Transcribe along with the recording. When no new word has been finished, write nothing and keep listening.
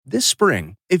This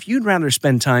spring, if you'd rather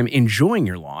spend time enjoying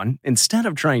your lawn instead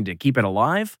of trying to keep it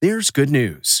alive, there's good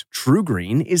news.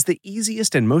 TruGreen is the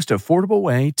easiest and most affordable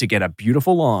way to get a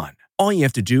beautiful lawn. All you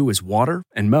have to do is water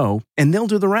and mow, and they'll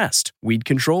do the rest. Weed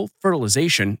control,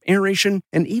 fertilization, aeration,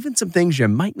 and even some things you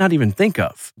might not even think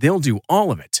of. They'll do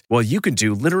all of it, while you can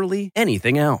do literally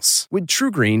anything else. With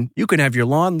TruGreen, you can have your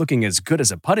lawn looking as good as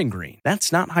a putting green.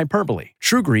 That's not hyperbole.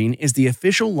 TruGreen is the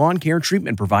official lawn care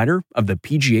treatment provider of the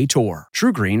PGA Tour.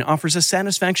 TruGreen offers a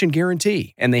satisfaction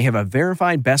guarantee, and they have a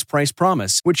verified best price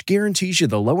promise, which guarantees you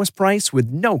the lowest price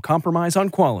with no compromise on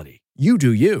quality. You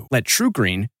do you. Let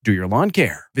TruGreen do your lawn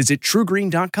care. Visit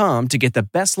TruGreen.com to get the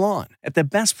best lawn at the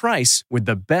best price with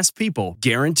the best people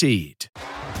guaranteed.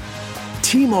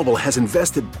 T-Mobile has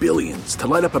invested billions to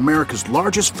light up America's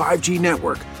largest 5G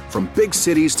network, from big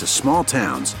cities to small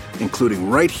towns,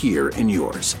 including right here in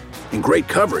yours. And great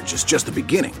coverage is just the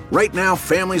beginning. Right now,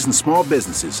 families and small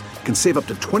businesses can save up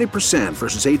to 20%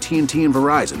 versus AT&T and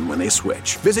Verizon when they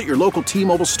switch. Visit your local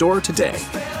T-Mobile store today.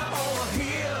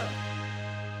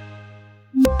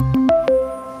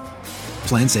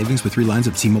 Plan savings with 3 lines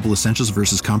of T-Mobile Essentials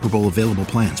versus comparable available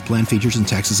plans. Plan features and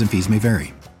taxes and fees may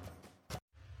vary.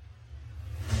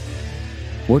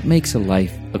 What makes a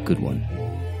life a good one?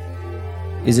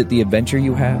 Is it the adventure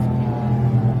you have?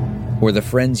 Or the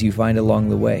friends you find along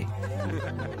the way?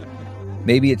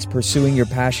 Maybe it's pursuing your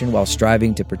passion while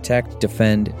striving to protect,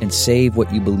 defend, and save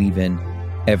what you believe in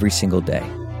every single day.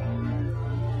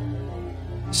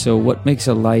 So what makes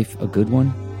a life a good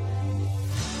one?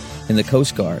 In the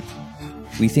Coast Guard,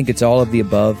 we think it's all of the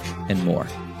above and more.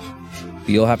 But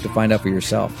you'll have to find out for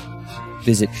yourself.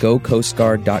 Visit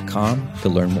GoCoastGuard.com to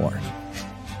learn more.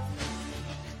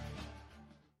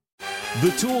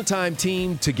 The Tool Time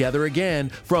team together again.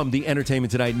 From the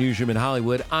Entertainment Tonight newsroom in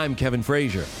Hollywood, I'm Kevin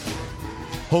Frazier.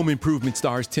 Home Improvement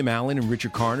stars Tim Allen and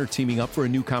Richard Karn are teaming up for a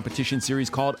new competition series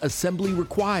called Assembly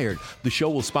Required. The show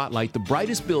will spotlight the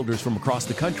brightest builders from across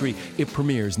the country. It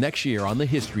premieres next year on the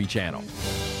History Channel.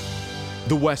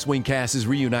 The West Wing cast is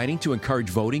reuniting to encourage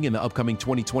voting in the upcoming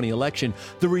 2020 election.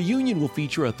 The reunion will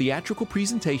feature a theatrical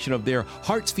presentation of their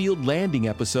Hartsfield Landing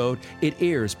episode. It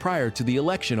airs prior to the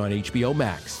election on HBO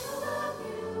Max.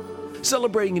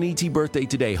 Celebrating an E.T. birthday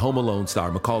today, Home Alone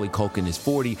star Macaulay Culkin is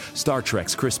 40, Star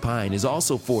Trek's Chris Pine is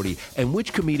also 40, and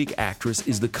which comedic actress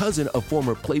is the cousin of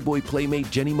former Playboy playmate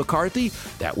Jenny McCarthy?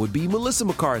 That would be Melissa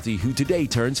McCarthy, who today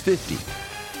turns 50.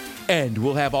 And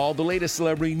we'll have all the latest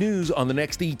celebrity news on the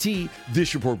next ET.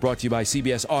 This report brought to you by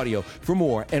CBS Audio. For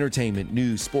more entertainment,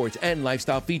 news, sports, and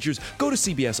lifestyle features, go to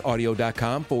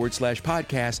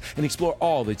cbsaudio.com/podcast and explore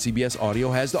all that CBS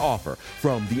Audio has to offer.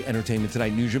 From the Entertainment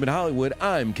Tonight newsroom in Hollywood,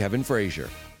 I'm Kevin Frazier.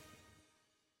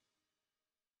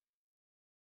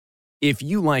 If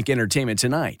you like Entertainment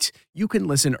Tonight, you can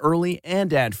listen early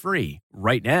and ad-free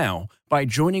right now by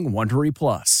joining Wondery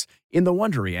Plus in the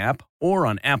Wondery app or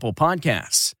on Apple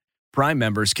Podcasts. Prime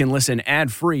members can listen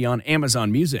ad-free on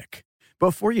Amazon Music.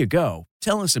 Before you go,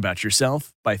 tell us about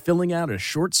yourself by filling out a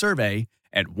short survey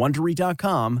at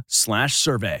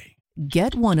Wondery.com/survey.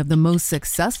 Get one of the most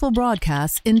successful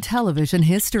broadcasts in television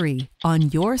history on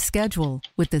your schedule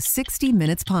with the 60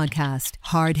 Minutes Podcast.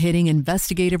 Hard-hitting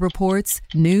investigative reports,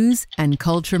 news, and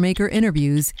culture maker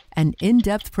interviews, and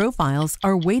in-depth profiles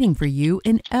are waiting for you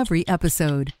in every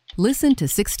episode. Listen to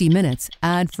 60 Minutes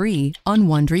ad-free on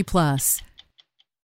Wondery Plus.